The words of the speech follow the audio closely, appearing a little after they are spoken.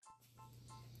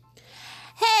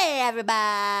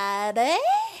everybody.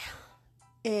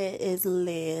 It is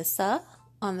Lisa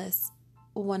on this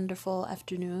wonderful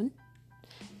afternoon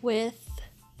with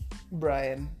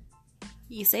Brian.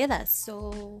 You say that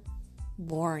so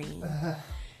boring.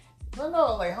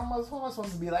 No, like how am I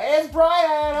supposed to be like, hey, it's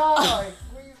Brian? Oh, like,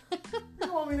 what do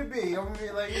you want me to be? You want me to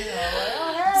be like,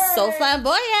 oh, hey. So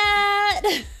flamboyant.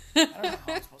 I don't know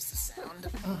how I'm supposed to sound.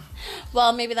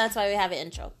 Well, maybe that's why we have an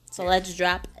intro. So let's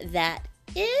drop that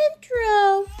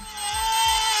intro.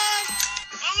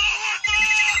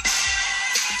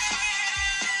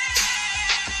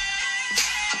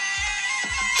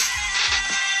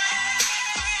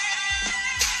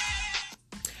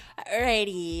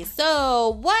 Alrighty,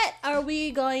 so what are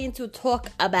we going to talk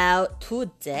about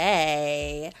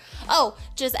today? Oh,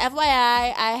 just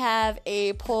FYI, I have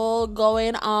a poll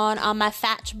going on my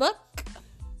Fatchbook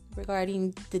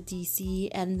regarding the DC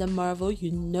and the Marvel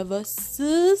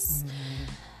universes.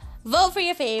 Vote for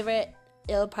your favorite.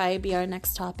 It'll probably be our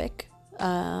next topic.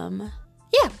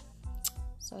 Yeah.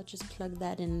 So I'll just plug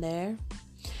that in there.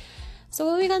 So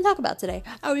what are we going to talk about today?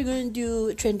 Are we going to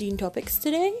do trending topics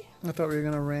today? I thought we were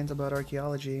going to rant about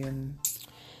archaeology and...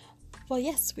 Well,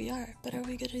 yes, we are. But are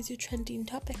we going to do trending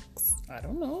topics? I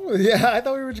don't know. Yeah, I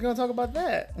thought we were just going to talk about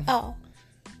that. Oh.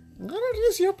 I don't know,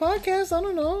 it's your podcast. I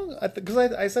don't know.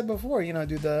 Because I said before,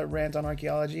 do the rant on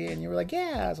archaeology, and you were like,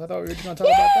 yeah. So I thought we were just going to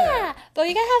talk about that. Yeah, but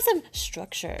we got to have some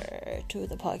structure to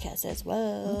the podcast as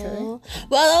well. Okay.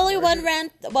 Well, only one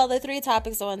rant. Well, the three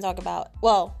topics I want to talk about.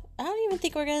 Well, I don't even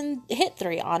think we're going to hit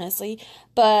three, honestly.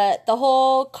 But the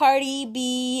whole Cardi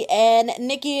B and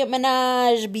Nicki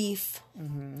Minaj beef.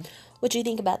 Mm-hmm. What do you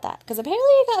think about that? Because apparently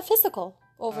it got physical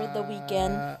over the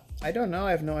weekend. I don't know.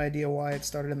 I have no idea why it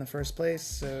started in the first place.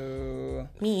 So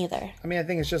Me either. I mean, I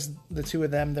think it's just the two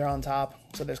of them. They're on top.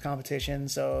 So there's competition.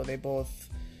 So they both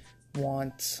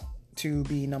want to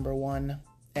be number one.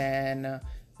 And I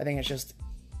think it's just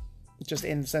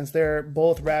in since they're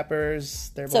both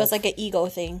rappers, So it's like an ego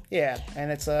thing. Yeah,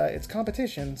 and it's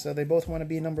competition, so they both want to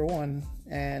be number one,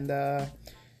 and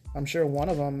I'm sure one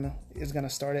of them is gonna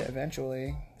start it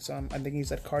eventually. So I think he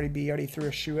said Cardi B already threw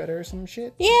a shoe at her or some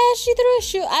shit. Yeah, she threw a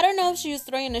shoe. I don't know if she was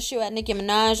throwing a shoe at Nicki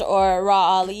Minaj or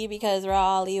Raw Ali, because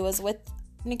Raw Ali was with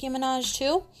Nicki Minaj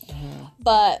too. Mm-hmm.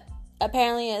 But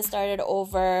apparently it started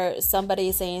over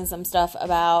somebody saying some stuff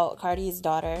about Cardi's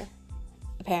daughter.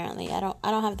 Apparently, I don't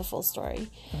have the full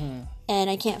story, and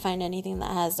I can't find anything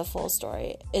that has the full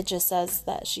story. It just says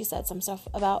that she said some stuff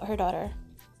about her daughter,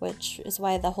 which is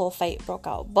why the whole fight broke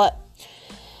out. But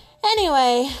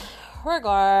anyway,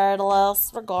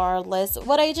 regardless,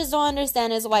 what I just don't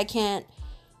understand is why can't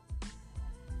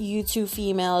you two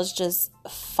females just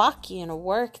fucking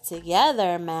work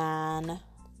together, man?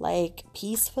 Like,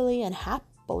 peacefully and happily.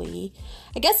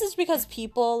 I guess it's because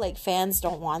people, like, fans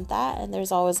don't want that, and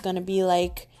there's always going to be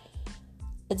like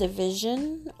a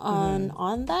division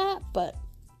on that. But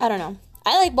I don't know.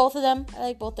 I like both of them. I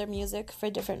like both their music for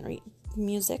different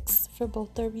musics for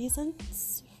both their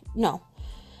reasons. No,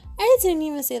 I didn't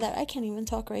even say that. I can't even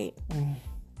talk right.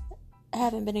 I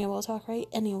haven't been able to talk right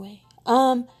anyway.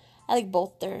 I like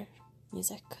both their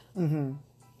music.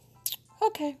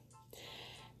 Okay.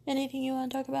 Anything you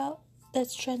want to talk about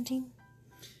that's trending?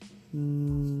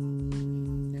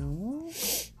 No.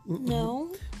 No?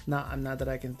 Not that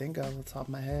I can think of off the top of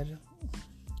my head.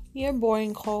 You're a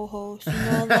boring co-host, you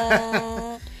know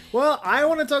that? Well, I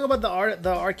want to talk about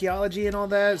the archaeology and all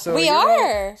that. So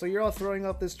you're all throwing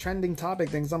up this trending topic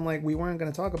things. I'm like, we weren't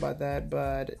going to talk about that,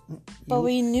 but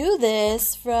we knew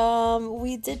this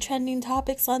we did trending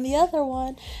topics on the other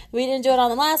one. We didn't do it on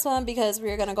the last one because we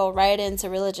were going to go right into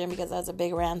religion because that's a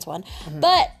big rant one.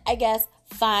 But I guess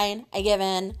fine, I give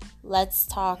in. Let's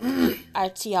talk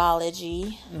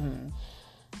archaeology.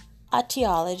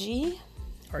 Archaeology.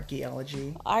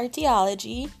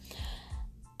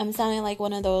 I'm sounding like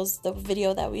one of the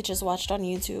video that we just watched on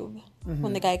YouTube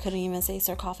when the guy couldn't even say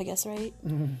sarcophagus right.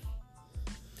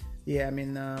 Yeah, I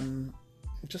mean,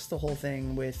 just the whole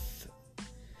thing with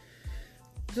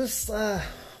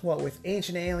with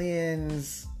ancient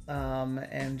aliens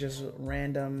and just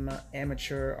random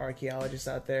amateur archaeologists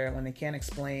out there when they can't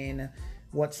explain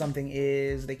what something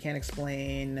is, they can't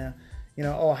explain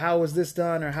how was this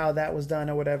done or how that was done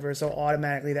or whatever. So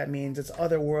automatically that means it's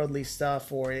otherworldly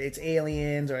stuff or it's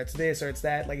aliens or it's this or it's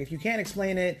that. Like, if you can't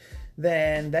explain it,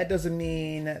 then that doesn't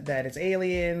mean that it's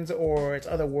aliens or it's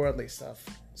otherworldly stuff.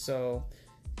 So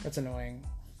that's annoying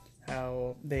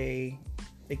how they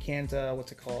can't,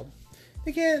 what's it called?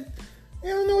 They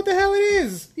don't know what the hell it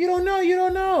is. You don't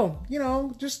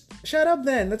know. Just shut up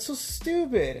then. That's so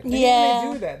stupid. They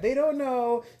do that. They don't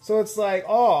know. So it's like,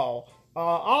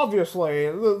 obviously,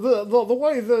 the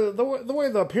way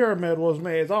the pyramid was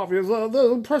made is obvious.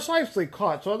 The precisely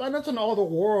cut, so that's an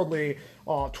otherworldly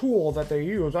tool that they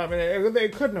use. I mean, they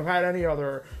couldn't have had any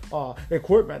other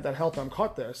equipment that helped them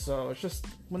cut this. So it's just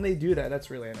when they do that, that's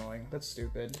really annoying. That's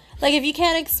stupid. Like, if you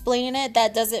can't explain it,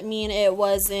 that doesn't mean it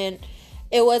wasn't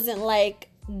like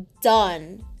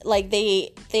done. Like,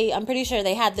 they I'm pretty sure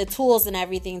they had the tools and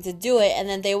everything to do it, and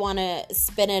then they want to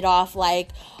spin it off like,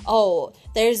 oh,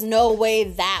 there's no way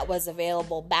that was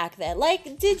available back then.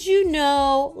 Like, did you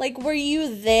know? Like, were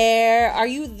you there? Are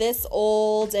you this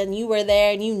old and you were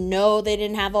there and you know they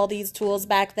didn't have all these tools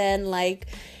back then? Like,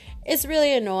 it's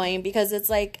really annoying because it's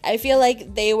like, I feel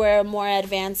like they were a more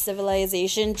advanced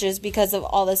civilization just because of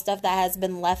all the stuff that has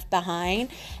been left behind,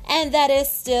 and that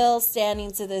is still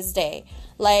standing to this day.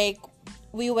 Like,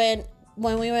 when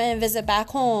we went and visit back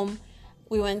home,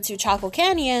 we went to Chaco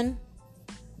Canyon,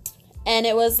 and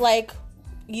it was like,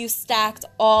 you stacked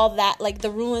all that, like the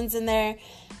ruins in there.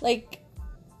 Like,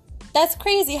 that's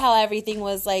crazy how everything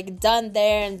was like done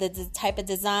there, and the type of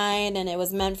design, and it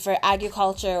was meant for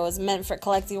agriculture, it was meant for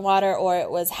collecting water, or it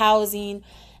was housing,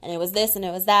 and it was this and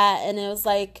it was that, and it was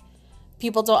like,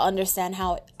 people don't understand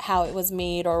how it was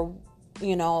made, or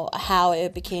you know, how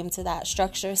it became to that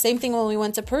structure. Same thing when we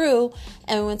went to Peru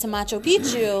and we went to Machu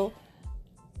Picchu.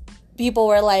 People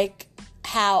were like,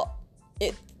 how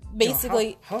it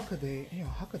basically, how could they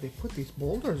put these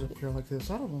boulders up here like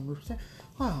this? I don't understand.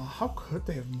 How could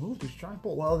they have moved these giant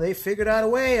boulders? Well, they figured out a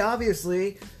way,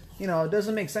 obviously. You know, it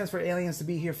doesn't make sense for aliens to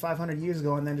be here 500 years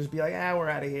ago and then just be like, we're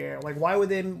out of here. Like, why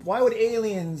would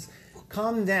aliens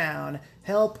come down,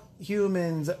 help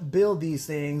humans build these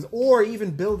things, or even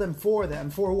build them for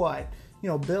them? For what? You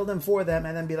know, build them for them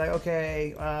and then be like,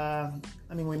 okay,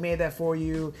 we made that for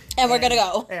you. And we're going to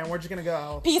go. And we're just going to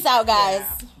go. Peace out, guys.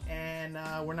 Yeah.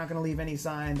 And we're not going to leave any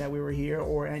sign that we were here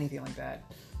or anything like that.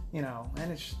 You know,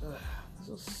 and it's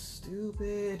so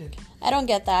stupid. I don't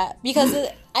get that, because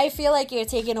I feel like you're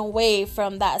taking away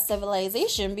from that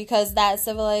civilization, because that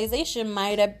civilization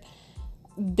might have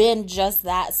been just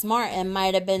that smart, and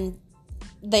might have been,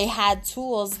 they had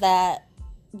tools that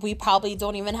we probably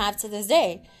don't even have to this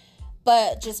day.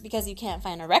 But just because you can't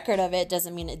find a record of it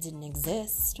doesn't mean it didn't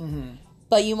exist. Mm-hmm.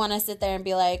 But you want to sit there and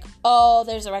be like, oh,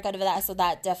 there's a record of that, so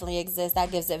that definitely exists.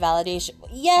 That gives it validation.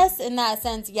 Yes, in that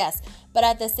sense, yes. But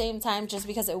at the same time, just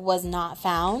because it was not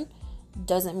found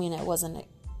doesn't mean it wasn't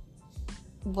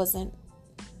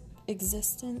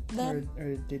existent then. Or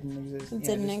it didn't exist. It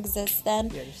didn't exist then.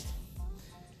 Yeah,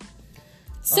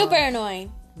 super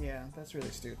annoying. Yeah, that's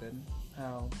really stupid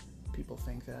how people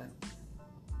think that.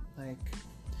 Like,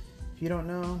 if you don't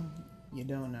know, you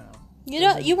don't know.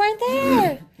 You weren't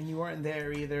there. And you weren't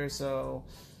there either, so,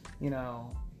 you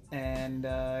know, and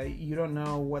you don't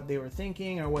know what they were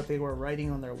thinking or what they were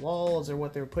writing on their walls or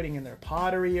what they were putting in their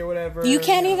pottery or whatever. You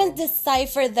can't even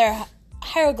decipher their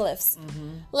hieroglyphs. Mm-hmm.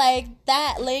 Like,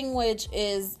 that language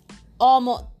is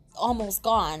almost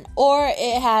gone, or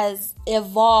it has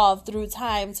evolved through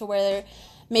time to where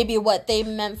maybe what they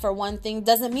meant for one thing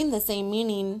doesn't mean the same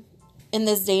meaning in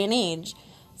this day and age.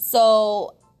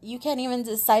 So you can't even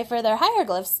decipher their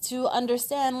hieroglyphs to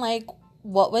understand, like,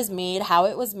 what was made, how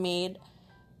it was made,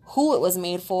 who it was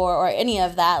made for, or any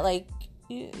of that. Like,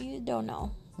 you don't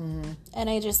know. Mm-hmm. And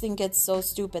I just think it's so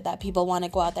stupid that people want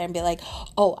to go out there and be like,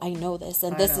 oh, I know this,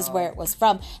 and this is where it was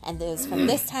from, and it was from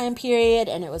this time period,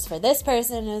 and it was for this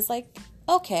person, and it's like,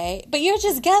 okay, but you're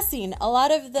just guessing. A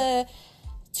lot of the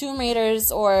Tomb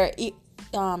Raiders, or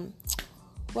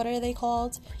what are they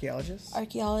called?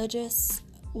 Archaeologists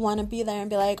want to be there and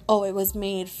be like, oh, it was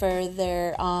made for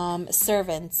their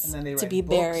servants and then they to write be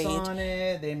buried. Books on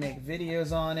it. They make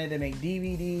videos on it. They make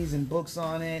DVDs and books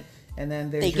on it. And then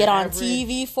they get on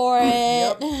TV for it.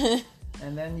 Yep.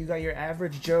 And then you got your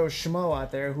average Joe Schmo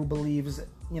out there who believes,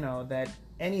 you know, that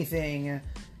anything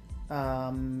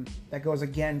that goes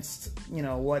against, you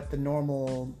know, what the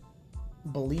normal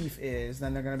belief is,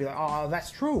 then they're gonna be like, oh,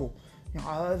 that's true. You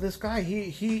know, this guy,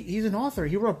 he's an author.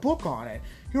 He wrote a book on it.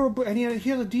 He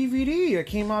has a DVD that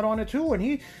came out on it too,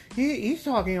 and he's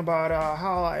talking about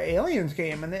how aliens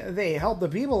came and they helped the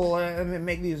people and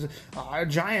make these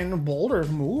giant boulders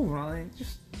move.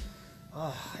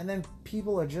 And then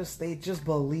people they just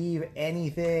believe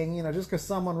anything. You know, just because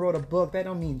someone wrote a book, that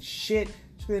don't mean shit.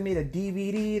 Just because they made a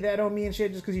DVD, that don't mean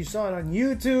shit. Just because you saw it on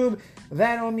YouTube,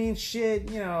 that don't mean shit.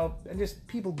 You know, and just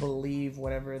people believe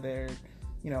whatever they're,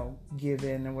 you know,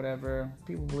 given and whatever.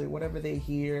 People believe whatever they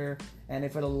hear, and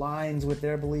if it aligns with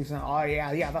their beliefs, and oh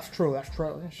yeah, that's true.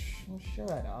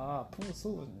 Shut up. It's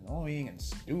so annoying and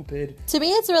stupid. To me,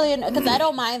 it's really, because I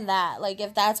don't mind that. Like,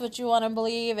 if that's what you want to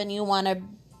believe and you want to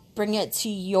bring it to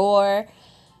your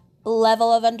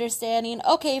level of understanding,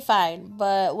 okay, fine.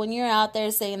 But when you're out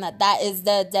there saying that that is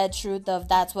the dead truth of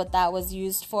that's what that was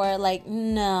used for, like,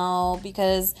 no,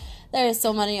 because there are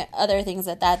so many other things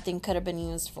that thing could have been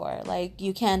used for. Like,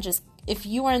 you can't just, if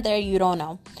you weren't there, you don't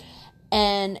know.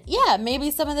 And yeah, maybe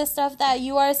some of the stuff that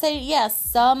you are saying, yes,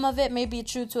 some of it may be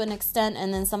true to an extent,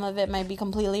 and then some of it might be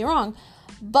completely wrong.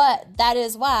 But that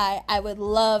is why I would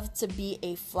love to be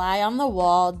a fly on the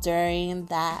wall during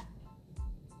that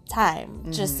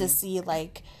time, just to see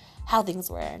like how things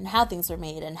were and how things were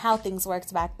made and how things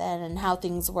worked back then and how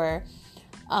things were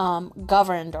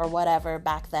governed or whatever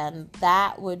back then.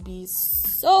 That would be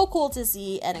so cool to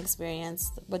see and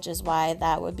experience, which is why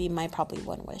that would be my probably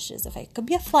one wish, is if I could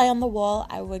be a fly on the wall,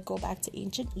 I would go back to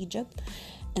ancient Egypt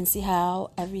and see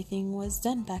how everything was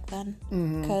done back then.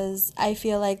 Because I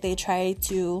feel like they try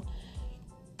to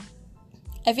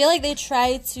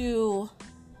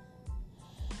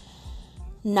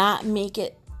not make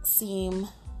it seem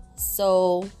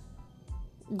so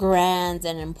grand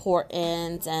and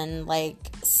important and like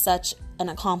such an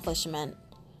accomplishment.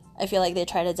 I feel like they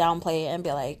try to downplay it and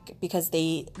be like, because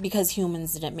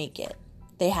humans didn't make it,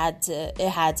 it had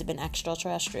to been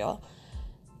extraterrestrial.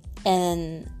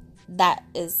 And that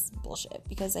is bullshit,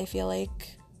 because I feel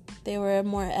like they were a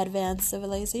more advanced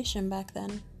civilization back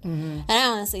then. And I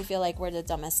honestly feel like we're the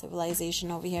dumbest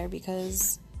civilization over here,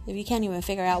 because if you can't even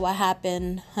figure out what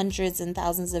happened hundreds and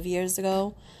thousands of years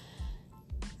ago,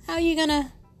 how are you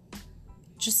gonna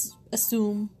just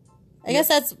assume? I guess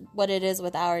that's what it is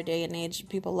with our day and age.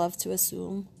 People love to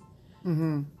assume.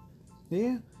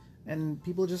 Yeah, and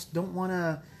people just don't want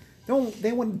to. They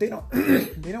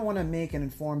don't want to make an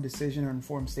informed decision or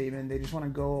informed statement. They just want to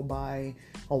go by,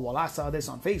 oh, well, I saw this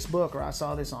on Facebook, or I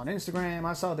saw this on Instagram,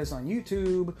 I saw this on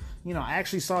YouTube. You know, I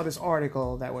actually saw this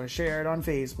article that was shared on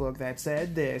Facebook that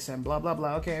said this and blah, blah,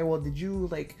 blah. Okay, well, did you,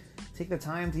 like, take the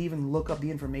time to even look up the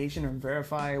information and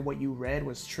verify what you read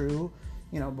was true,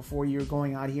 you know, before you're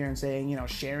going out here and saying, you know,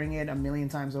 sharing it a million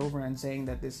times over and saying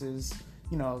that this is,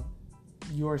 you know,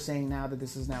 you're saying now that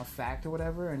this is now fact or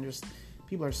whatever, and just...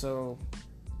 People are so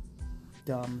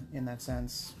dumb in that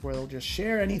sense, where they'll just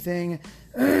share anything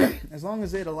as long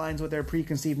as it aligns with their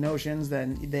preconceived notions.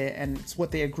 Then and it's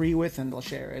what they agree with, and they'll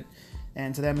share it.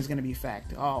 And to them, it's going to be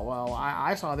fact. Oh well,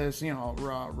 I saw this, you know,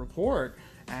 report,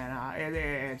 and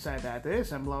it said that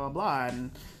this and blah blah blah.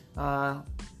 And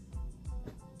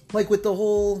like with the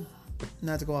whole,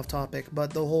 not to go off topic,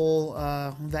 but the whole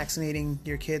vaccinating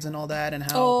your kids and all that, and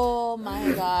how, oh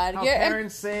my god, how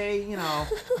parents say, you know,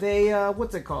 they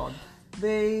what's it called?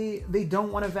 They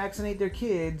don't want to vaccinate their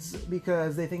kids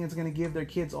because they think it's going to give their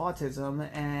kids autism,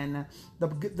 and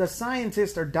the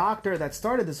scientist or doctor that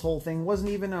started this whole thing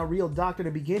wasn't even a real doctor to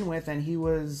begin with, and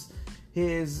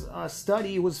his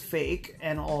study was fake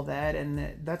and all that,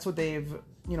 and that's what they've,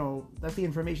 you know, that's the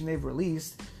information they've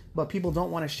released. But people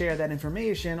don't want to share that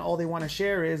information. All they want to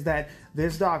share is that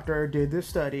this doctor did this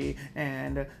study,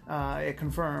 and it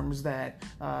confirms that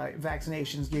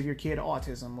vaccinations give your kid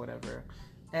autism, whatever.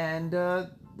 And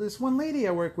this one lady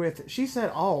I work with, she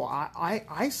said, oh,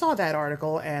 I saw that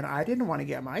article, and I didn't want to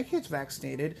get my kids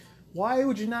vaccinated. Why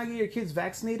would you not get your kids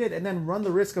vaccinated and then run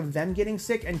the risk of them getting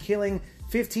sick and killing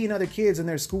 15 other kids in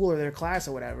their school or their class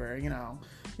or whatever, you know?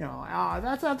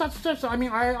 That's just, I mean,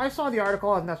 I saw the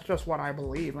article, and that's just what I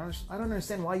believe. I don't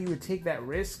understand why you would take that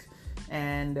risk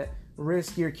and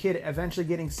risk your kid eventually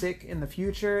getting sick in the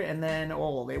future, and then,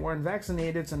 oh, they weren't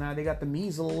vaccinated, so now they got the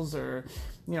measles or,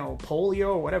 you know, polio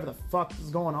or whatever the fuck is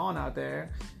going on out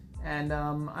there. And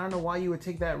I don't know why you would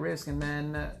take that risk. And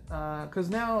then,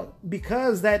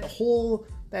 because that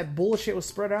bullshit was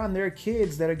spread around, there are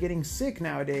kids that are getting sick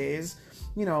nowadays.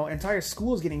 You know, entire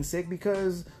schools getting sick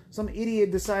because some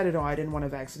idiot decided, oh, I didn't want to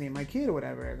vaccinate my kid or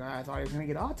whatever. I thought he was going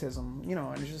to get autism, you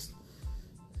know, and it's just,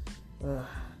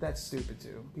 that's stupid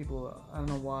too. People, I don't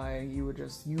know why you would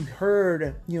just, you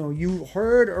heard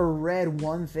or read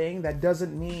one thing, that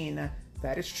doesn't mean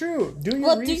that is true. Do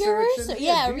your research.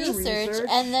 Research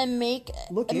and then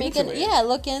look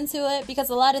into it, because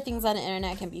a lot of things on the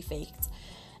internet can be faked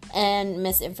and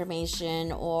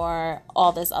misinformation or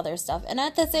all this other stuff. And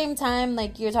at the same time,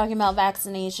 like, you're talking about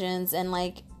vaccinations and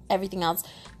like everything else,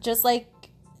 just like,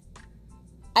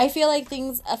 I feel like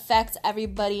things affect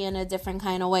everybody in a different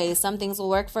kind of way. Some things will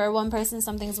work for one person,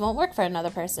 some things won't work for another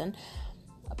person.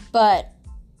 But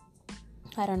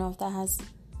I don't know if that has,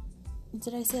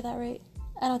 did I say that right?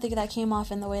 I don't think that came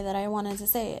off in the way that I wanted to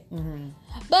say it. Mm-hmm.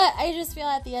 But I just feel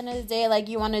at the end of the day, like,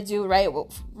 you want to do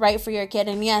right for your kid.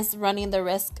 And yes, running the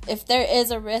risk. If there is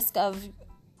a risk of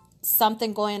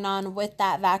something going on with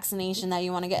that vaccination that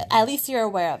you want to get, at least you're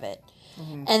aware of it.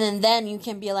 And then you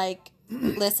can be like,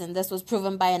 listen, this was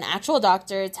proven by an actual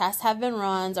doctor, tests have been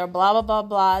run, or blah, blah, blah,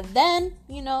 blah. Then,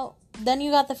 then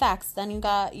you got the facts. Then you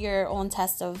got your own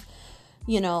test of,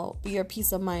 your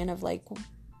peace of mind of, like,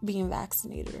 being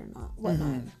vaccinated or not,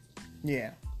 whatnot.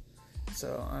 Yeah.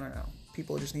 So, I don't know.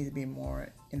 People just need to be more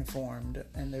informed,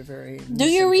 and they're very Do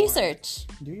your research.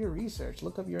 Do your research.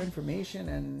 Look up your information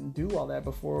and do all that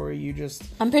before you just...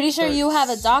 I'm pretty sure you have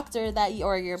a doctor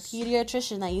or your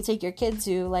pediatrician that you take your kid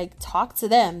to. Like, talk to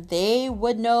them. They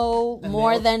would know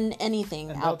more than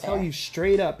anything out there. They'll tell you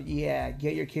straight up,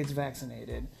 get your kids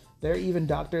vaccinated. There are even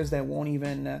doctors that won't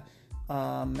even...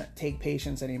 take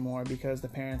patients anymore because the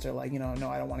parents are like, no,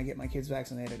 I don't want to get my kids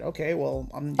vaccinated. Okay, well,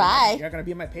 bye. You're not going to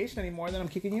be my patient anymore, then I'm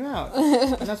kicking you out.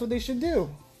 And that's what they should do.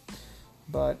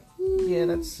 But yeah,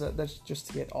 that's just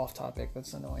to get off topic.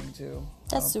 That's annoying too.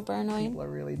 That's super annoying. People are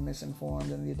really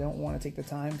misinformed, and they don't want to take the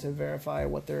time to verify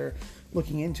what they're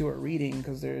looking into or reading,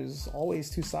 because there's always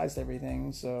two sides to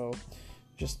everything. So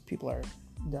just people are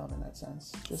dumb in that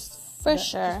sense. Just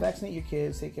vaccinate your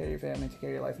kids, take care of your family, take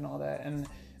care of your life and all that, and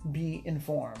be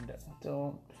informed.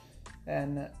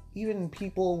 And even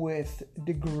people with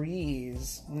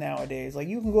degrees nowadays, like,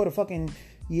 you can go to fucking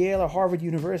Yale or Harvard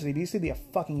University, but you still be a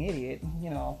fucking idiot,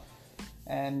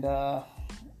 and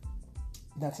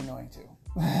that's annoying too.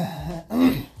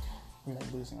 We're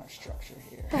like losing our structure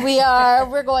here.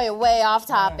 We're going way off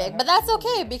topic, but that's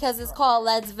okay because it's called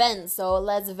Let's Vent. So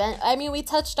let's vent. I mean, we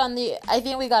touched on I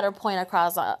think we got our point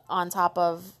across on top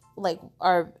of, like,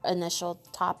 our initial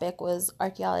topic was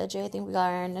archaeology. I think we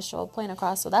got our initial point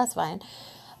across, so that's fine.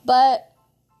 But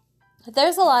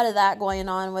there's a lot of that going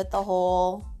on with the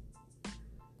whole,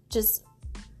 just,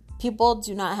 people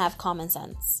do not have common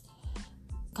sense.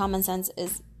 Common sense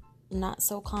is not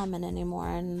so common anymore,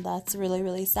 and that's really,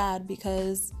 really sad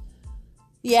because,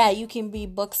 you can be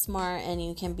book smart and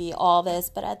you can be all this,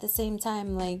 but at the same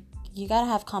time, like, you gotta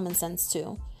have common sense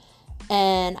too.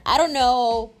 And I don't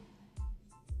know,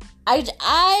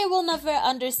 I will never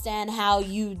understand how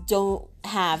you don't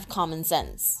have common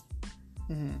sense.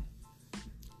 Mm-hmm.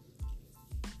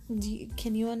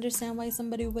 Can you understand why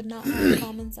somebody would not have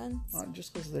common sense?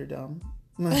 Just because they're dumb.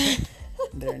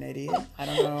 They're an idiot. I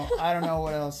don't know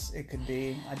what else it could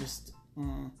be. I just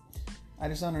don't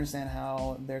understand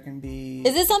how there can be...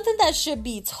 Is it something that should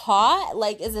be taught?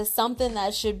 Like, is it something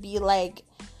that should be, like,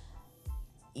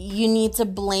 you need to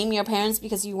blame your parents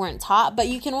because you weren't taught, but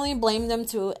you can only blame them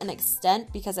to an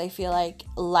extent, because I feel like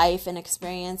life and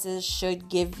experiences should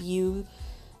give you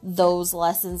those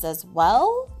lessons as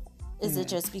well. Is it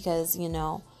just because, I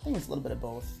think it's a little bit of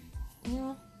both.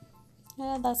 Yeah,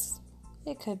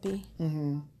 it could be.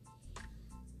 Mm-hmm.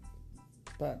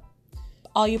 But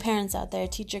all you parents out there,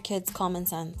 teach your kids common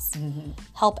sense. Mm-hmm.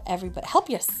 Help everybody. Help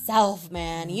yourself,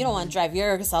 man. You don't want to drive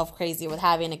yourself crazy with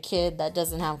having a kid that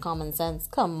doesn't have common sense.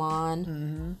 Come on.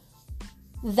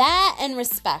 Mm-hmm. That and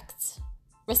respect.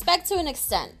 Respect to an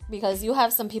extent, because you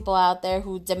have some people out there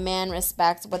who demand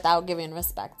respect without giving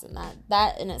respect, and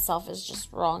that in itself is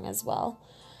just wrong as well.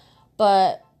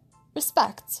 But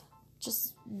respect.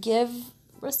 Just give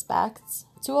respect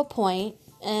to a point.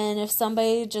 And if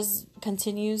somebody just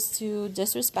continues to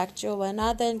disrespect you or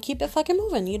whatnot, then keep it fucking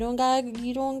moving. You don't gotta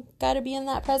be in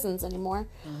that presence anymore.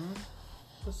 Mm-hmm.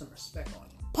 Put some respect on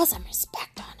it. Put some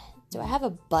respect on it. Do I have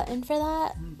a button for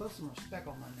that? Put some respect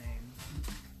on my name.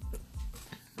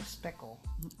 Respeckle.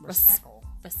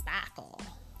 Respeckle.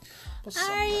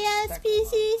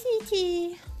 R-E-S-P-C-C-T.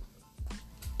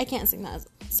 I can't sing that.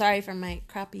 Sorry for my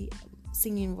crappy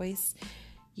singing voice.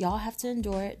 Y'all have to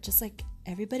endure it just like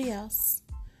everybody else.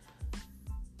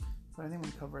 But I think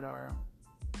we covered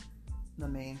the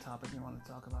main topic we wanted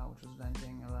to talk about, which was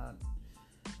venting about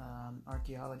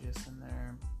archaeologists and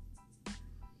their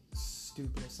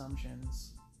stupid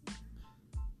assumptions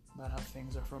about how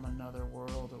things are from another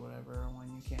world or whatever, when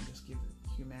you can't just give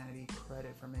humanity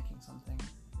credit for making something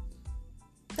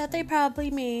that they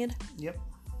probably made. Yep.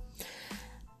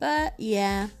 But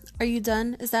yeah, are you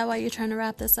done? Is that why you're trying to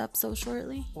wrap this up so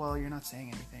shortly? Well, you're not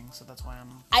saying anything, so that's why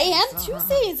I am too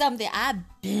saying something.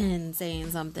 I've been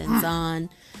saying something, son.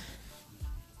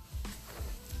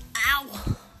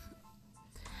 Ow.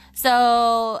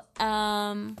 So,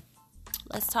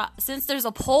 let's talk. Since there's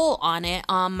a poll on it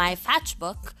on my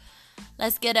Fatchbook,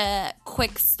 let's get a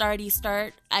quick starty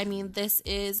start. I mean, this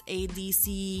is a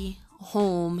DC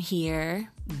home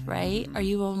here, right? Are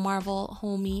you a Marvel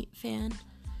homie fan?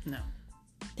 No.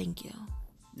 Thank you.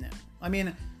 No. I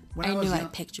mean, I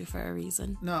picked you for a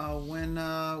reason. No, when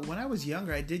I was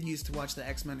younger, I did used to watch the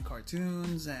X-Men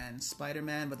cartoons and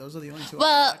Spider-Man, but those are the only two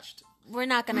I watched. We're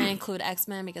not going to include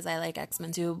X-Men because I like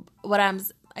X-Men too.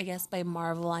 I guess by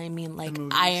Marvel I mean like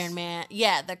movies. Iron Man.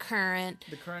 Yeah, the current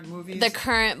movies. the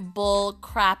current bull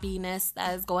crappiness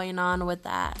that is going on with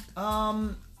that.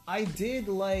 I did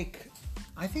like.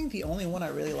 I think the only one I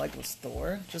really liked was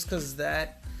Thor, just because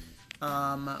that.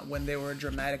 When there were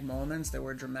dramatic moments,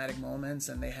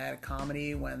 and they had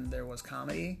comedy when there was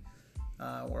comedy,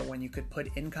 or when you could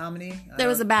put in comedy. There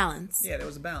was a balance. Yeah, there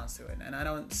was a balance to it, and I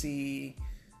don't see.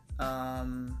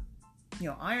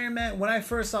 Iron Man. When I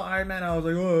first saw Iron Man, I was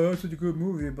like, "Oh, that's such a good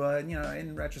movie." But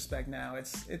in retrospect, now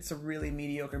it's a really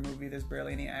mediocre movie. There's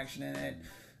barely any action in it,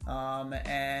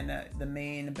 and the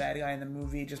main bad guy in the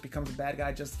movie just becomes a bad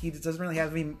guy. He doesn't really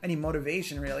have any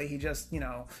motivation. Really, he just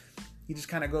he just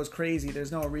kind of goes crazy.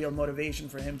 There's no real motivation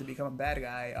for him to become a bad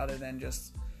guy other than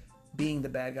just being the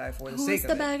bad guy for the sake of it. Who's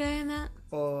the bad guy in that?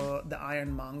 The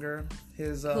Ironmonger.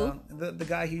 The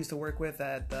guy he used to work with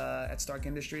at Stark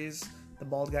Industries. The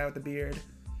bald guy with the beard,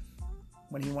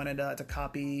 when he wanted to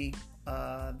copy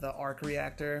the arc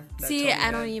reactor.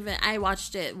 I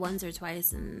watched it once or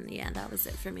twice, and yeah, that was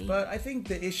it for me. But I think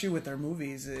the issue with their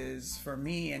movies is, for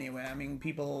me anyway, I mean,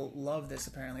 people love this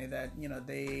apparently, that,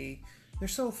 they're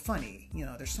so funny.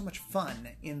 There's so much fun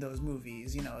in those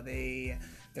movies.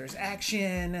 There's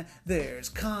action, there's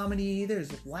comedy,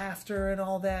 there's laughter and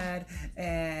all that,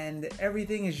 and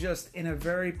everything is just in a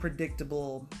very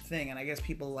predictable thing. And I guess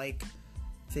people like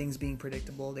things being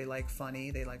predictable. They like funny,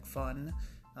 they like fun,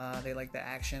 they like the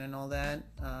action and all that.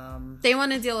 They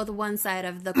want to deal with one side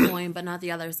of the coin, but not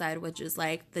the other side, which is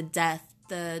like the death,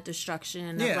 the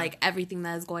destruction of like everything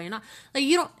that is going on. Like,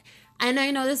 you don't. And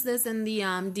I noticed this in the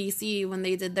DC when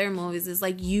they did their movies. Is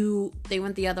like they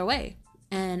went the other way,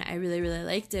 and I really, really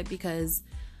liked it because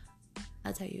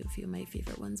I'll tell you a few of my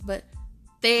favorite ones. But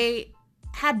they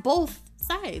had both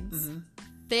sides. Mm-hmm.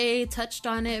 They touched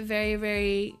on it very,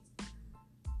 very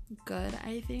good,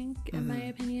 I think, in my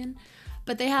opinion.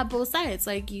 But they had both sides.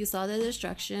 Like, you saw the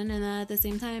destruction, and then at the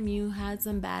same time you had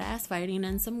some badass fighting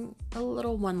and a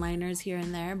little one-liners here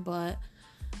and there. But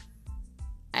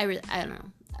I don't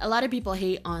know. A lot of people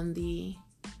hate on the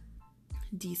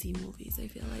DC movies, I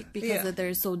feel like, because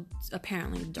they're so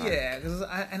apparently dark. Yeah, because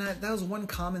that was one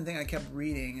common thing I kept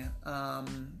reading.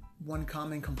 One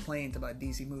common complaint about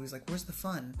DC movies, like, where's the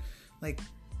fun? Like,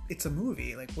 it's a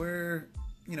movie. Like,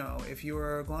 if you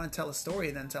were going to tell a story,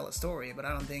 then tell a story. But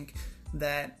I don't think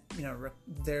that,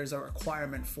 there's a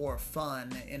requirement for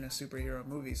fun in a superhero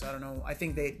movie. So I don't know. I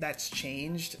think that's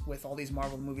changed with all these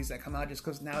Marvel movies that come out, just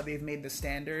because now they've made the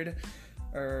standard,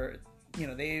 or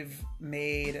they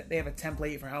have a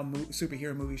template for how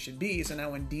superhero movies should be. So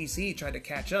now when DC tried to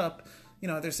catch up,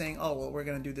 they're saying, oh, well, we're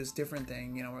going to do this different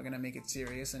thing. We're going to make it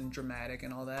serious and dramatic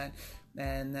and all that.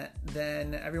 And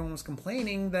then everyone was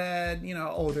complaining that,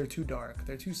 oh, they're too dark,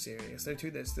 they're too serious, they're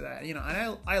too this, to that. And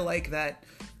I like that.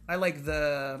 I like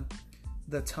the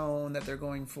tone that they're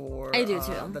going for. I do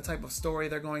too. The type of story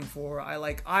they're going for.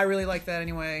 I really like that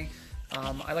anyway.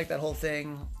 I like that whole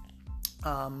thing.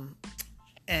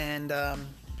 And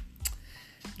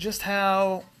just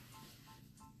how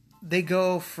they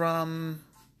go from,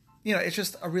 it's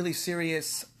just a really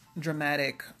serious,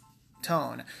 dramatic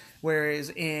tone. Whereas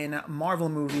in Marvel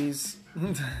movies,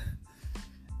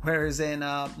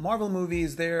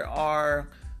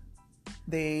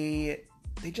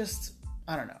 they just,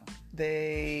 I don't know,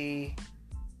 they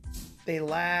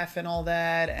laugh and all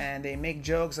that, and they make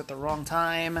jokes at the wrong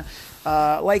time.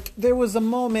 Like, there was a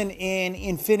moment in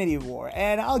Infinity War,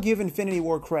 and I'll give Infinity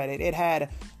War credit. It had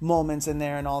moments in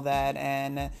there and all that,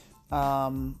 and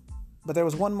but there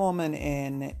was one moment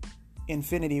in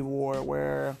Infinity War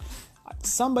where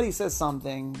somebody says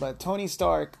something, but Tony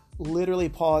Stark literally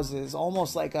pauses,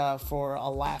 almost like for a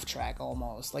laugh track,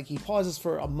 almost. Like, he pauses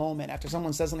for a moment after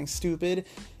someone says something stupid,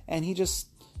 and he just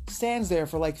stands there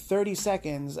for like 30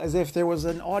 seconds as if there was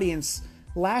an audience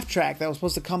laugh track that was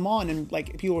supposed to come on, and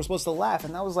like people were supposed to laugh,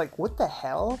 and I was like, what the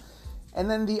hell? And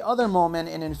then the other moment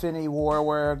in Infinity War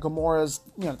where Gamora's,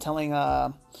 telling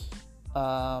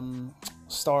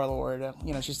Star-Lord,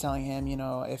 she's telling him,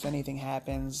 if anything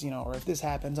happens, or if this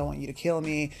happens, I want you to kill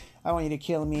me, blah,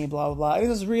 blah, blah. It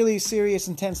was a really serious,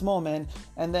 intense moment.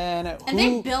 And then...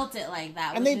 they built it like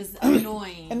that, which is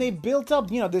annoying. And they built up,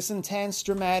 this intense,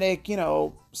 dramatic,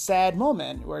 sad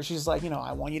moment where she's like,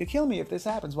 I want you to kill me if this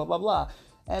happens, blah, blah, blah.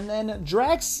 And then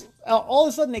Drax, all of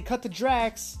a sudden they cut to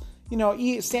Drax,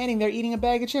 standing there eating a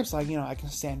bag of chips. Like, I can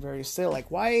stand very still.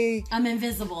 Like, why? I'm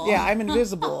invisible. Yeah, I'm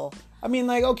invisible. I mean,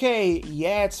 like, okay,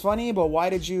 yeah, it's funny, but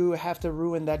why did you have to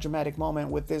ruin that dramatic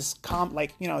moment with this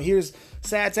here's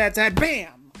sad,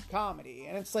 bam, comedy.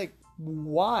 And it's like,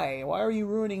 why? Why are you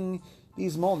ruining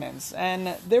these moments?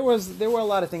 And there were a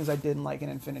lot of things I didn't like in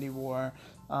Infinity War.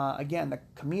 Again, the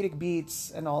comedic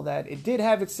beats and all that. It did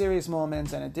have its serious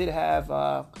moments, and it did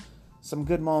have some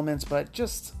good moments, but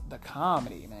just the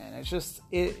comedy, man. It's just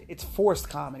it's forced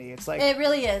comedy. It's like it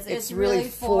really is. It's really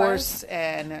forced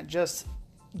and just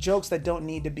jokes that don't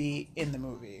need to be in the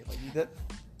movie.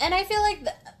 And I feel like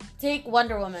take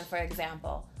Wonder Woman for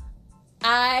example.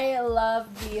 I love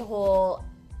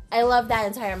that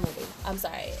entire movie. I'm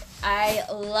sorry. I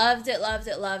loved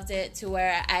it to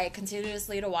where I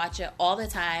continuously to watch it all the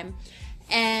time.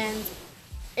 And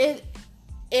it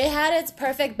had its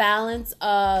perfect balance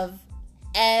of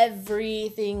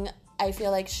everything I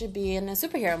feel like should be in a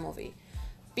superhero movie.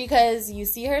 Because you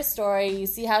see her story, you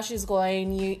see how she's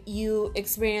going, you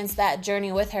experience that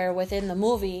journey with her within the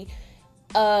movie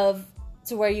to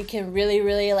where you can really,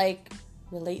 really like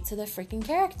relate to the freaking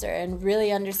character and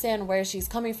really understand where she's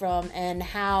coming from and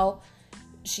how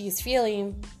she's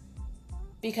feeling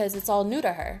because it's all new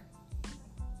to her.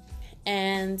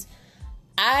 And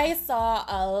I saw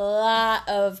a lot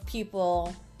of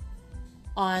people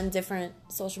on different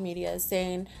social media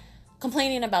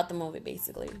complaining about the movie,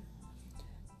 basically.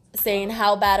 Saying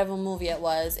how bad of a movie it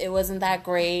was. It wasn't that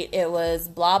great. It was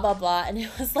blah, blah, blah. And it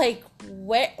was like,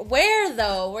 where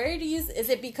though? Is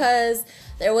it because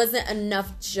there wasn't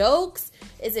enough jokes?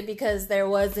 Is it because there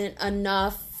wasn't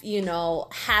enough,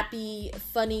 happy,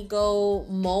 funny go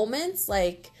moments?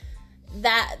 Like,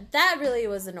 that really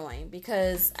was annoying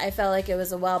because I felt like it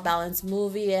was a well-balanced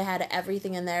movie. It had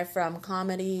everything in there from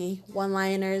comedy,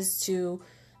 one-liners to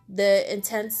the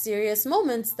intense, serious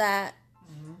moments that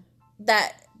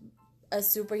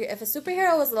if a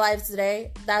superhero was alive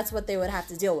today, that's what they would have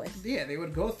to deal with. Yeah, they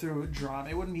would go through drama.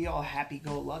 It wouldn't be all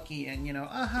happy-go-lucky and,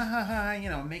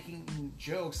 making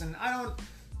jokes. And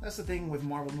that's the thing with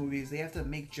Marvel movies. They have to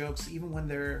make jokes even when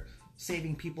they're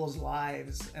saving people's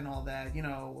lives and all that.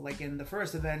 Like in the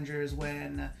first Avengers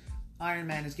when Iron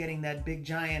Man is getting that big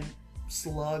giant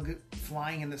slug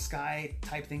flying in the sky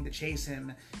type thing to chase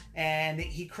him, and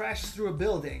he crashes through a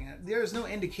building. There's no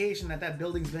indication that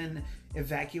building's been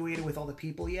evacuated with all the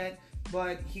people yet,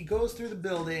 but he goes through the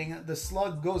building, the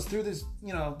slug goes through this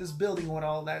this building with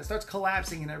all that, starts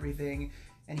collapsing and everything,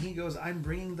 and he goes, "I'm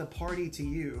bringing the party to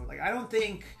you." Like, I don't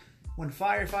think when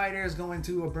firefighters go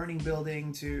into a burning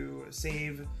building to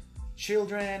save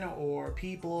children or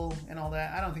people and all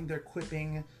that, I don't think they're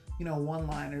quipping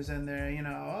one-liners in there,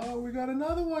 "Oh, we got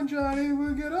another one, Johnny,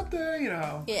 we'll get up there,"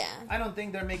 Yeah. I don't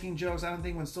think they're making jokes. I don't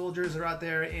think when soldiers are out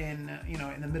there in,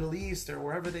 in the Middle East or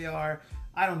wherever they are,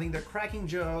 I don't think they're cracking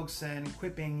jokes and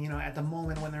quipping, at the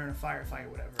moment when they're in a firefight or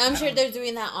whatever. I'm sure they're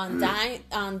doing that on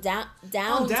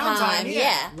downtime.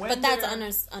 Yeah. But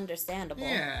that's understandable.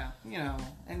 Yeah,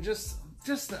 and just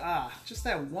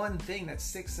that one thing that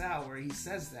sticks out where he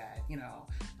says that,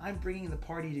 "I'm bringing the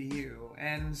party to you."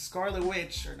 And what's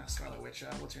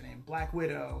her name? Black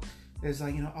Widow is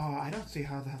like, "Oh, I don't see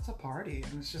how that's a party."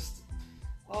 And it's just,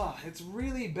 it's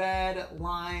really bad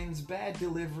lines, bad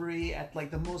delivery at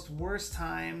like the most worst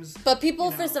times. But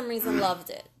people for some reason loved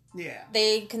it. Yeah.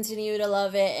 They continue to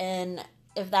love it, and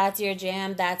if that's your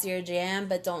jam, that's your jam,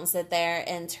 but don't sit there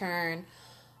and turn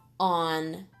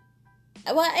on.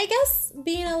 Well, I guess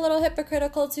being a little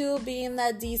hypocritical too, being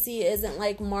that DC isn't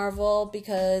like Marvel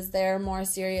because they're more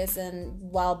serious and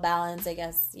well balanced. I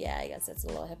guess it's a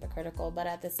little hypocritical, but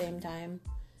at the same time,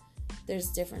 there's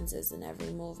differences in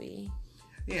every movie.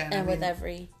 Yeah, and with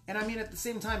every. And I mean, at the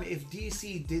same time, if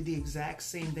DC did the exact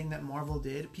same thing that Marvel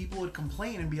did, people would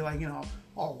complain and be like,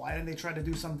 "Oh, why didn't they try to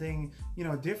do something,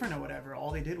 different or whatever?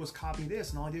 All they did was copy this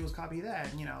and all they did was copy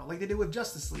that, like they did with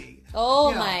Justice League."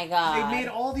 Oh my God. They made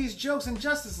all these jokes in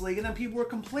Justice League and then people were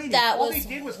complaining. All they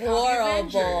did was horrible.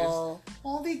 copy Avengers.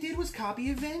 All they did was copy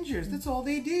Avengers. That's all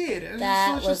they did. And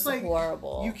that it's was just like,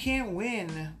 horrible. You can't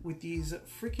win with these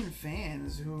freaking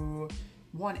fans who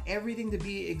want everything to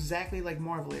be exactly like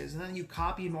Marvel is, and then you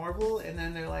copy Marvel, and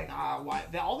then they're like, why?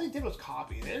 All they did was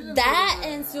copy. That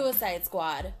and Suicide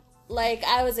Squad. Like,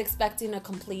 I was expecting a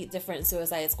complete different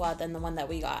Suicide Squad than the one that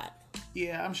we got.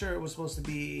 Yeah, I'm sure it was supposed to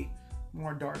be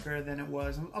more darker than it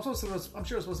was. I'm sure it was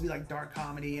supposed to be like dark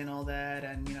comedy and all that,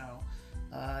 and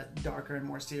darker and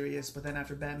more serious. But then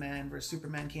after Batman vs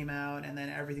Superman came out, and then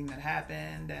everything that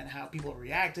happened and how people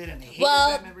reacted and they hated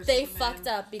Batman vs Superman. Fucked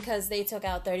up because they took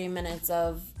out 30 minutes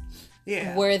of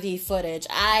worthy footage.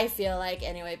 I feel like,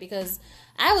 anyway, because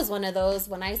I was one of those,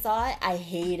 when I saw it, I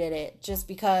hated it just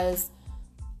because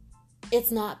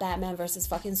it's not Batman versus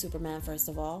fucking Superman, first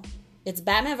of all. It's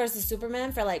Batman versus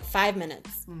Superman for like 5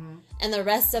 minutes. Mm-hmm. And the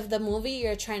rest of the movie,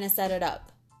 you're trying to set it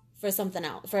up for something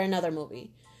else, for another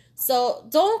movie. So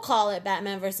don't call it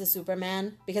Batman versus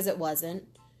Superman, because it wasn't.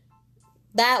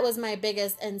 that was my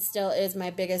biggest, and still is my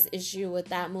biggest issue with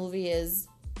that movie is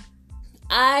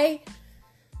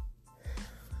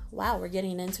wow, we're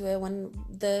getting into it when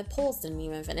the polls didn't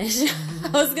even finish. I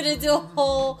was going to do a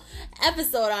whole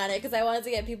episode on it because I wanted to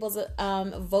get people's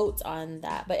votes on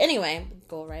that. But anyway,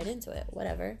 go right into it.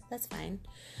 Whatever. That's fine.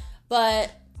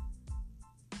 But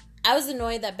I was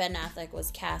annoyed that Ben Affleck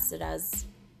was casted as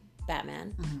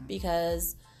Batman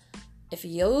because if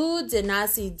you did not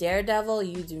see Daredevil,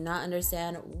 you do not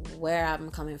understand where I'm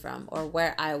coming from or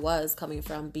where I was coming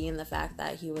from, being the fact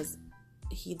that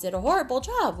he did a horrible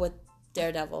job with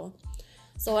Daredevil.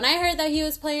 So when I heard that he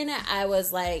was playing it, I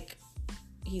was like,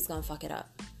 he's gonna fuck it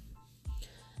up.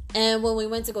 And when we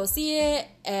went to go see it,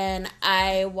 and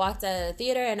I walked out of the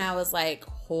theater, and I was like,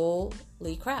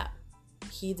 holy crap,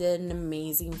 he did an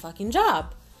amazing fucking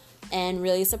job, and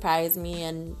really surprised me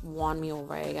and won me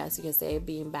over, I guess you could say,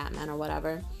 being Batman or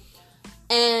whatever.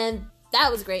 And that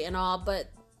was great and all, but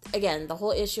again, the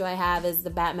whole issue I have is the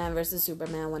Batman versus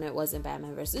Superman when it wasn't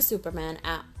Batman versus Superman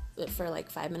for like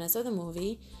 5 minutes of the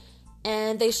movie,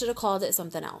 and they should have called it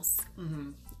something else.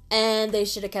 And they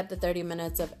should have kept the 30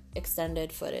 minutes of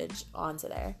extended footage onto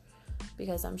there,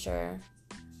 because I'm sure,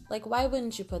 like, why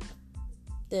wouldn't you put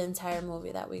the entire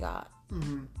movie that we got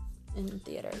in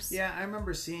theaters? Yeah, I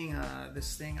remember seeing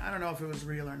this thing. I don't know if it was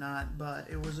real or not, but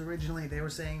it was originally, they were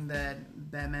saying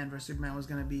that Batman vs. Superman was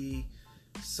going to be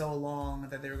so long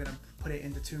that they were going to put it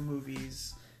into 2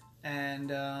 movies.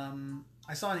 And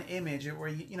I saw an image where,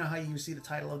 you know how you see the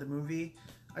title of the movie?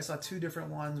 I saw 2 different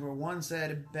ones where one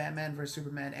said Batman vs.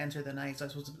 Superman Enter the Night. So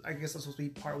I guess that's supposed to be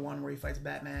part 1 where he fights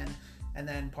Batman. And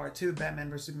then part 2, Batman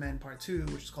vs. Superman part 2,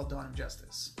 which is called Dawn of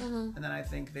Justice. And then I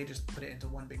think they just put it into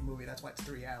one big movie. That's why it's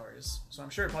 3 hours. So I'm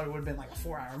sure it probably would have been like a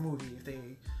 4-hour movie if they...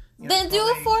 Then do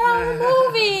a 4-hour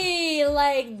movie!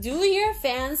 Like, do your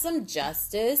fans some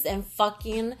justice and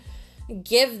fucking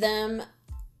give them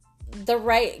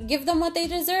what they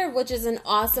deserve, which is an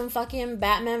awesome fucking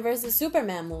Batman versus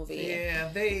Superman movie.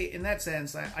 Yeah, in that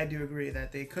sense, I do agree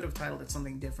that they could have titled it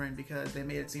something different, because they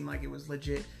made it seem like it was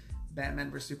legit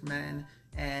Batman vs. Superman,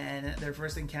 and their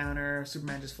first encounter,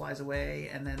 Superman just flies away,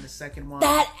 and then the second one...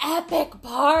 That epic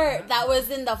part that was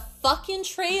in the fucking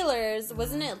trailers,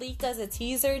 wasn't it leaked as a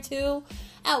teaser too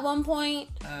at one point?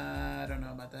 I don't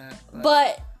know about that.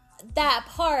 But that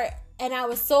part... And I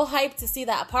was so hyped to see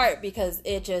that part because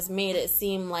it just made it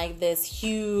seem like this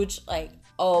huge, like,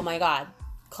 oh my god,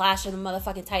 Clash of the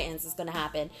motherfucking Titans is gonna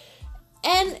happen.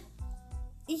 And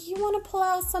you want to pull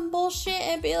out some bullshit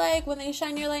and be like, when they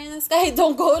shine your light in the sky,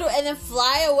 don't go to, and then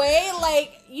fly away?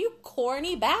 Like, you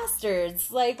corny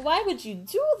bastards. Like, why would you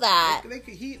do that?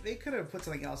 They could have put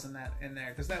something else in there,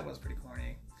 because that was pretty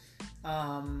corny.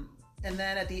 And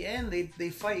then at the end, they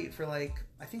fight for like,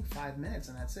 I think 5 minutes,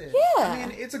 and that's it. Yeah. I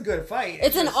mean, it's a good fight.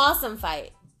 It's an awesome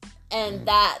fight. And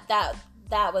that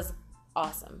was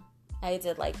awesome. I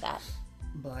did like that.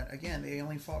 But again, they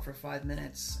only fought for 5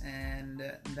 minutes, and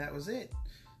that was it.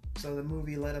 So the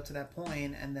movie led up to that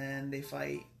point, and then they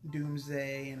fight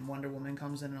Doomsday, and Wonder Woman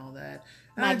comes in and all that.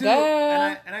 And I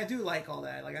do like all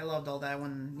that. Like, I loved all that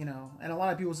when, and a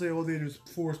lot of people say, oh, they just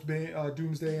forced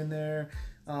Doomsday in there.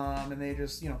 And they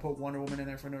just, put Wonder Woman in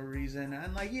there for no reason.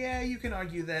 And like, yeah, you can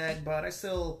argue that, but I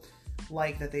still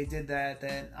like that they did that.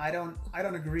 That I don't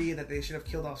agree that they should have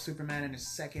killed off Superman in his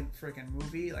second freaking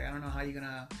movie. Like, I don't know how you're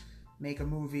gonna make a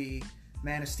movie,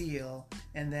 Man of Steel,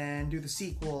 and then do the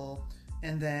sequel,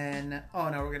 and then, oh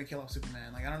no, we're gonna kill off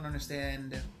Superman. Like, I don't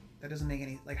understand. That doesn't make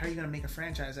any, like, how are you gonna make a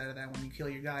franchise out of that when you kill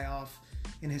your guy off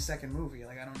in his second movie?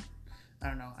 Like, I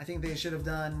don't know. I think they should have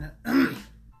done,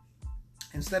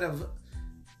 instead of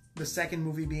the second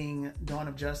movie being Dawn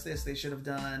of Justice, they should have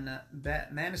done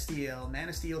Man of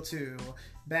Steel 2,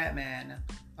 Batman,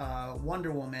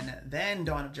 Wonder Woman, then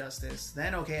Dawn of Justice.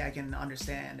 Then, okay, I can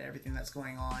understand everything that's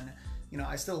going on.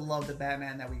 I still love the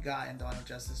Batman that we got in Dawn of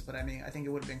Justice, but I mean, I think it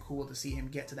would have been cool to see him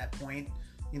get to that point.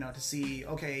 To see,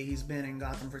 okay, he's been in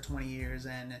Gotham for 20 years,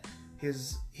 and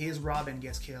his Robin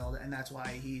gets killed, and that's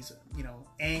why he's,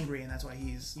 angry, and that's why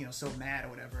he's, so mad or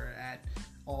whatever at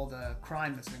all the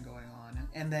crime that's been going on.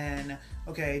 And then,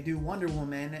 okay, do Wonder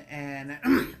Woman, and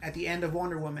at the end of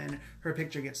Wonder Woman, her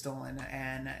picture gets stolen,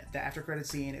 and the after credit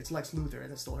scene, it's Lex Luthor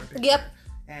that stole her picture. Yep.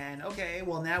 And okay,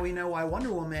 well, now we know why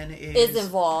Wonder Woman is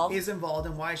involved,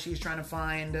 and why she's trying to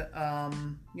find,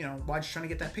 why she's trying to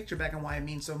get that picture back, and why it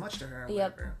means so much to her. Or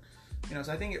whatever.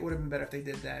 So I think it would have been better if they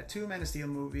did that. 2 Man of Steel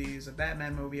movies, a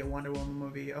Batman movie, a Wonder Woman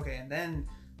movie. Okay, and then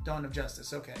Dawn of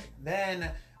Justice. Okay,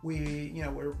 then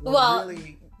we're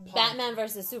really Batman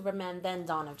versus Superman, then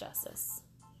Dawn of Justice.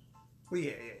 Well,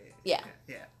 yeah.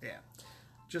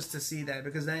 just to see that,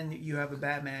 because then you have a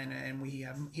Batman and he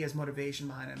has motivation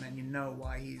behind him, and you know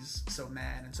why he's so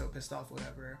mad and so pissed off,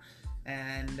 whatever.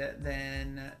 And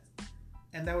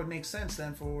that would make sense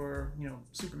then for, you know,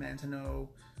 Superman to know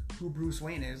who Bruce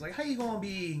Wayne is. Like, how you gonna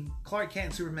be Clark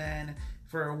Kent Superman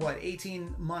for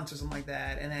 18 months or something like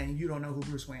that, and then you don't know who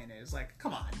Bruce Wayne is? Like,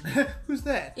 come on. Who's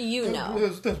that? You know.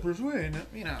 That's Bruce Wayne,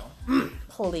 you know.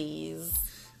 Please.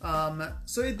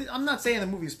 So I'm not saying the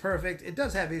movie's perfect. It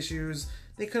does have issues.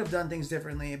 They could have done things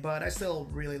differently, but I still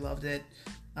really loved it.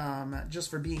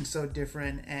 Just for being so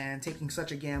different and taking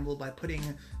such a gamble by putting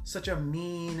such a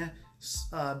mean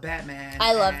Batman.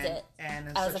 I loved it.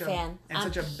 And I was a fan. And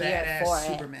I'm such a here badass for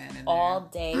Superman it in all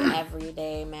there. day, every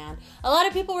day, man. A lot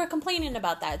of people were complaining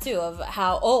about that too, of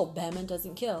how, Batman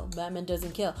doesn't kill. Batman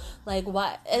doesn't kill. Like,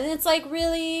 what? And it's like,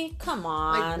 really? Come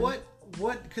on. Like,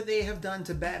 what could they have done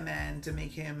to Batman to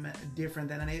make him different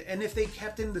than any? And if they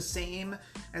kept him the same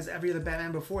as every other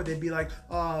Batman before, they'd be like,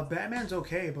 Batman's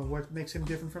okay, but what makes him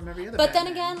different from every other But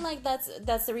Batman? then again, like,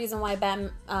 that's the reason why Ben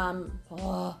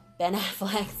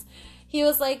Affleck, he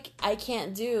was like, I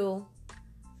can't do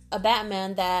a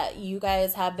Batman that you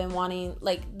guys have been wanting,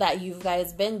 like, that you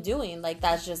guys been doing. Like,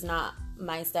 that's just not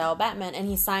my style Batman. And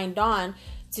he signed on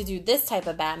to do this type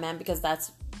of Batman because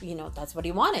that's what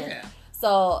he wanted. Yeah.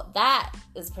 So that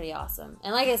is pretty awesome.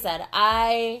 And like I said,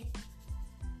 I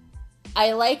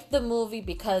liked the movie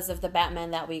because of the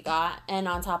Batman that we got. And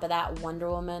on top of that,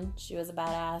 Wonder Woman. She was a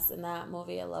badass in that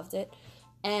movie. I loved it.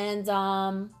 And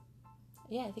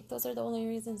yeah, I think those are the only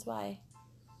reasons why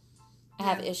I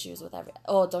have issues with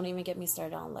don't even get me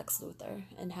started on Lex Luthor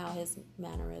and how his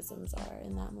mannerisms are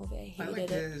in that movie. I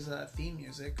hated it. His theme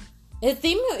music. His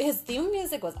theme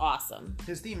music was awesome.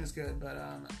 His theme is good, but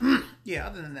yeah,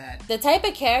 other than that, the type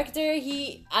of character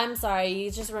I'm sorry, he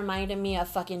just reminded me of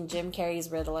fucking Jim Carrey's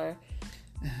Riddler.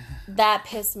 That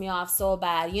pissed me off so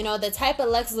bad. You know, the type of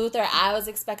Lex Luthor I was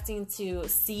expecting to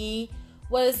see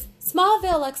was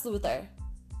Smallville Lex Luthor.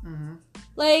 Mm-hmm.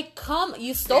 Like,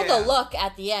 you stole the look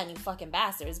at the end, you fucking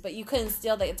bastards, but you couldn't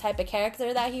steal the type of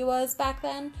character that he was back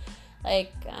then.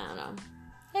 Like, I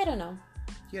don't know.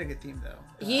 He had a good theme, though.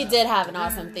 He did have an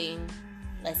awesome theme.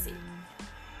 Let's see.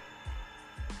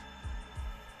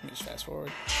 Let me just fast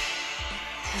forward.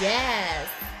 Yes.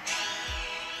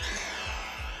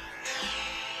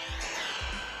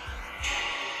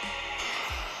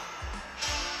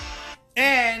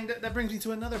 And that brings me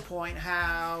to another point,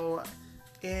 how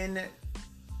in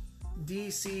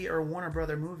DC or Warner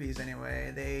Brother movies,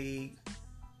 anyway, they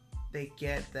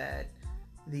get that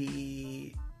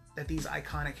these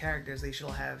iconic characters, they should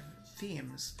all have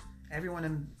themes. Everyone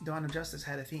in Dawn of Justice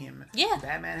had a theme. Yeah.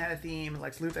 Batman had a theme.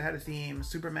 Lex Luthor had a theme.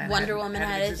 Superman Wonder Woman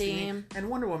had a theme. And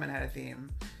Wonder Woman had a theme.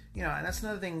 You know, and that's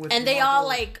another thing with And they Marvel. all,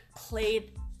 like,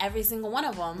 played every single one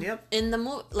of them. Yep. In the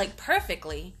movie, like,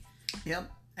 perfectly.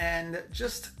 Yep. And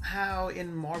just how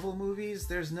in Marvel movies,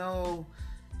 they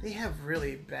have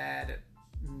really bad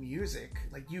music.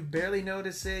 Like, you barely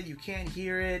notice it, you can't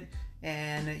hear it,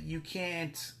 and you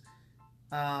can't,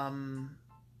 the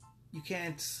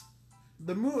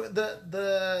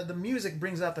music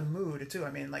brings out the mood too. I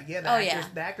mean, like, the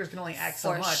actors can only act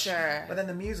so For much, sure. but then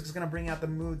the music is going to bring out the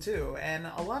mood too. And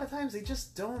a lot of times they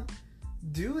just don't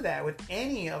do that with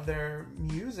any of their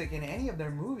music in any of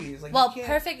their movies. Like, well,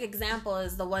 perfect example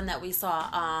is the one that we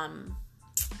saw,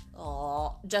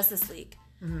 Justice League.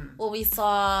 Mm-hmm. Well, we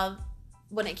saw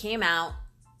when it came out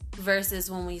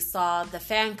versus when we saw the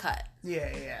fan cut.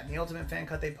 Yeah. The ultimate fan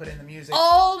cut, they put in the music.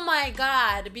 Oh my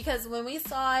god! Because when we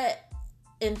saw it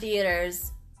in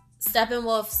theaters,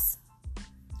 Steppenwolf's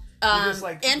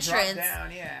entrance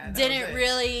didn't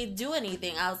really do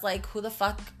anything. I was like, who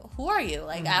are you?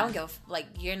 Like, I don't give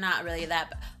you're not really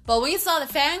that. But when you saw the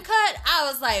fan cut, I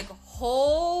was like,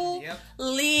 holy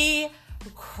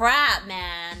crap,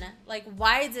 man. Like,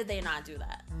 why did they not do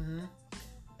that? Mm-hmm.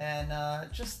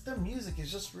 And just the music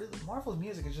is just really, Marvel's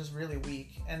music is just really weak.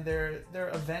 And their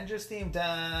Avengers theme,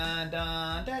 dun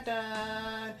dun dun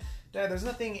dun. There's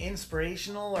nothing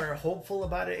inspirational or hopeful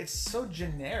about it. It's so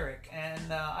generic,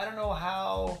 and I don't know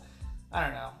how. I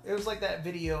don't know. It was like that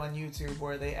video on YouTube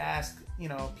where they asked,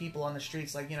 people on the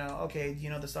streets, like, okay, do you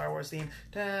know the Star Wars theme?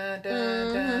 Dun,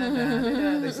 dun, dun, dun, dun,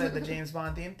 dun. They said the James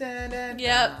Bond theme. Dun, dun,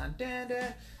 dun, dun,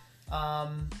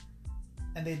 dun.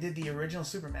 And they did the original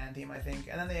Superman theme, I think.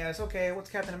 And then they asked, okay, what's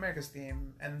Captain America's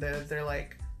theme? And they're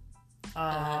like,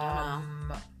 I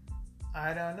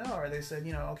don't know. Or they said,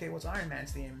 okay, what's Iron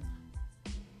Man's theme?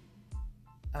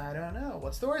 I don't know.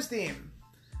 What's Thor's theme?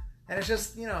 And it's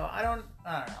just, I don't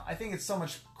know. I think it's so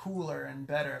much cooler and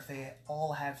better if they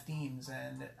all have themes.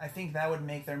 And I think that would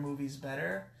make their movies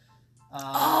better.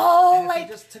 Like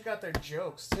like just took out their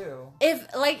jokes too.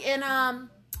 If like in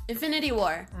Infinity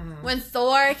War, when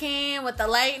Thor came with the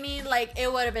lightning, like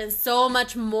it would have been so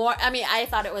much more. I mean, I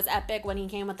thought it was epic when he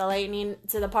came with the lightning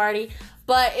to the party,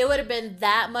 but it would have been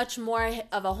that much more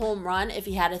of a home run if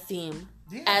he had a theme.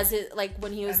 Yeah. As it like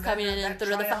when he was coming in and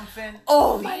through the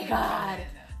oh my god,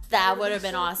 that would have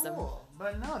been so awesome. Cool.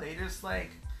 But no, they just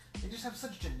have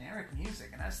such generic music,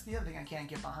 and that's the other thing I can't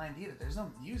get behind either. There's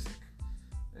no music.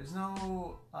 There's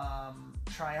no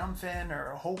triumphant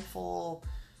or hopeful,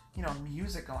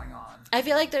 music going on. I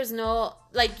feel like there's no,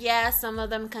 like, yeah, some of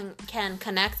them can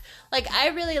connect. Like, I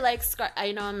really like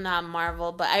I know I'm not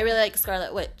Marvel, but I really like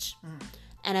Scarlet Witch.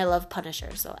 And I love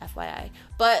Punisher, so FYI.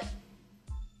 But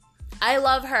I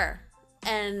love her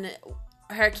and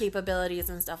her capabilities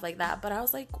and stuff like that. But I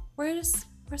was like, where's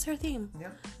her theme?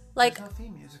 Yep. Like, there's no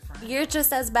theme music for her. You're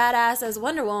just as badass as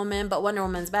Wonder Woman, but Wonder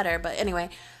Woman's better. But anyway,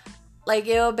 like,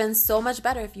 it would have been so much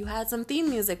better if you had some theme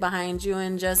music behind you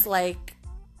and just, like,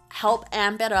 help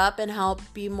amp it up and help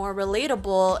be more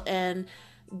relatable and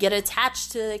get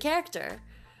attached to the character.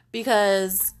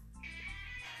 Because,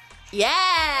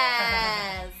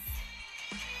 yes!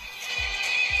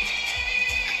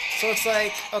 So it's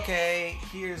like, okay,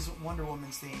 here's Wonder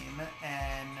Woman's theme,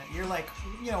 and you're like,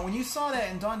 when you saw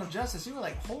that in Dawn of Justice, you were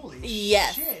like, holy shit.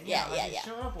 Yeah.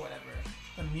 Showed up or whatever.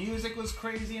 The music was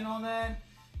crazy and all that.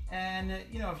 And,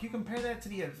 if you compare that to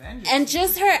the Avengers... And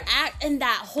just her act in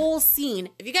that whole scene.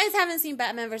 If you guys haven't seen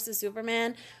Batman vs.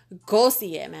 Superman, go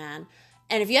see it, man.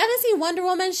 And if you haven't seen Wonder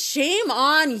Woman, shame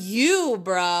on you,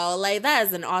 bro. Like, that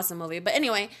is an awesome movie. But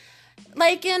anyway,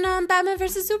 like in Batman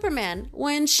vs. Superman,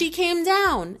 when she came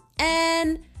down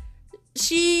and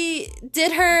she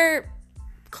did her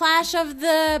clash of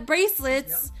the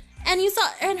bracelets, and you saw,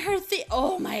 and her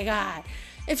oh my god.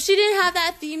 If she didn't have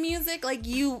that theme music, like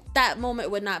that moment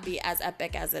would not be as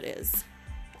epic as it is.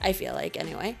 I feel like,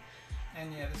 anyway.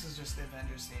 And yeah, this is just the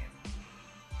Avengers theme.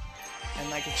 And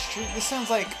like, it's true. This sounds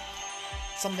like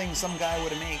something some guy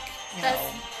would make,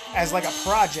 as like a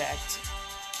project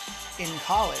in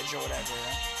college or whatever.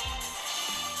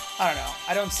 I don't know.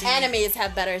 I don't see... Animes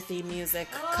have better theme music.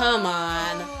 Come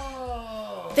on.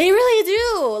 They really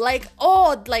do. Like,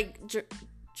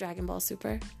 Dragon Ball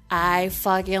Super. I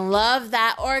fucking love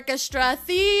that orchestra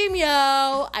theme,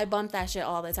 yo. I bump that shit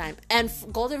all the time. And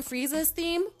Golden Frieza's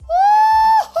theme.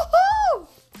 Woo!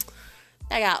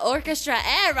 I got orchestra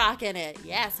and rock in it.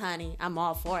 Yes, honey. I'm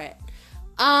all for it.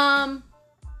 But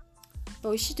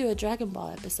we should do a Dragon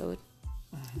Ball episode.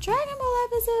 Dragon Ball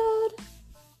episode.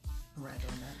 Right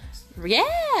on that next.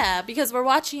 Yeah, because we're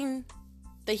watching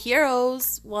the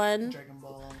Heroes one. Dragon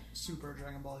Ball, Super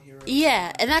Dragon Ball Heroes.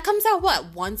 Yeah, and that comes out,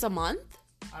 what, once a month?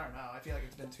 I don't know. I feel like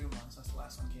it's been 2 months since the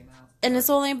last one came out. And it's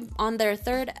only on their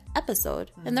 3rd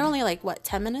episode. And they're only like, what,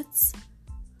 10 minutes?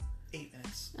 8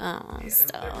 minutes. Oh, yeah,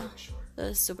 still. They're really short.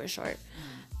 They're super short.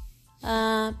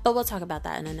 But we'll talk about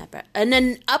that in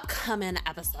an upcoming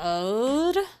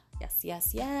episode.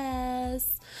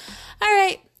 Yes. All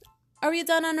right. Are we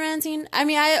done on ranting? I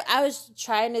mean, I was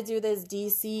trying to do this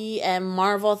DC and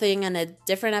Marvel thing in a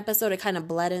different episode. It kind of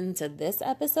bled into this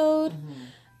episode.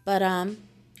 But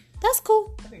that's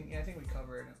cool. I think we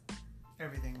covered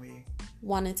everything we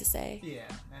wanted to say. Yeah,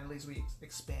 and at least we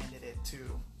expanded it to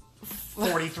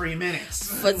 43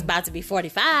 minutes. It's about to be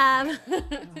 45.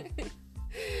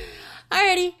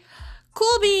 Alrighty.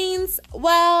 Cool beans.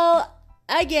 Well,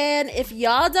 again, if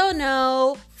y'all don't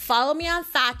know, follow me on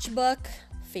Fatchbook.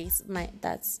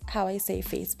 That's how I say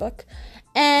Facebook.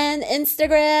 And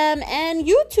Instagram and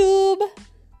YouTube.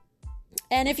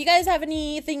 And if you guys have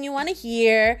anything you want to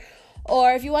hear,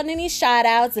 or if you want any shout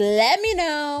outs, let me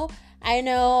know. I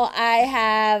know I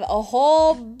have a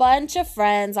whole bunch of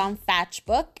friends on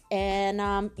Fatchbook,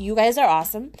 and you guys are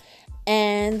awesome.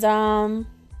 And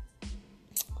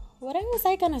what was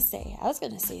I gonna say? I was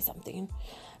gonna say something,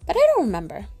 but I don't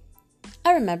remember.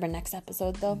 I'll remember next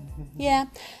episode though. Yeah,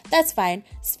 that's fine.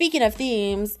 Speaking of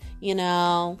themes,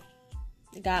 I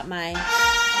got my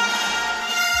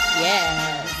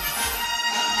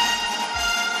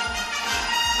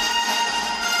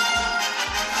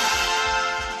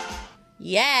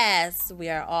Yes, we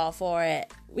are all for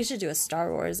it. We should do a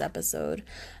Star Wars episode.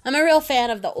 I'm a real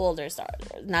fan of the older Star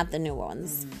Wars, not the newer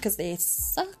ones, because they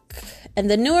suck.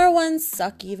 And the newer ones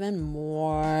suck even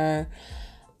more.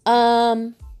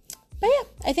 But yeah,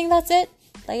 I think that's it.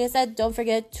 Like I said, don't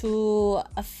forget to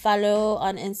follow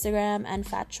on Instagram and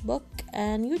Fatchbook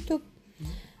and YouTube.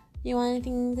 You want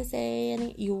anything to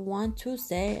say? You want to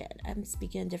say? I'm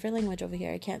speaking a different language over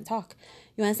here. I can't talk.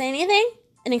 You want to say anything?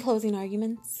 Any closing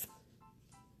arguments?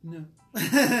 No.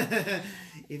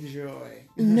 Enjoy.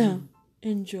 No.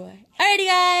 enjoy. Alrighty,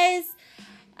 guys.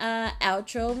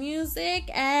 Outro music,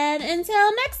 and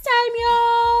until next time,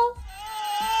 y'all.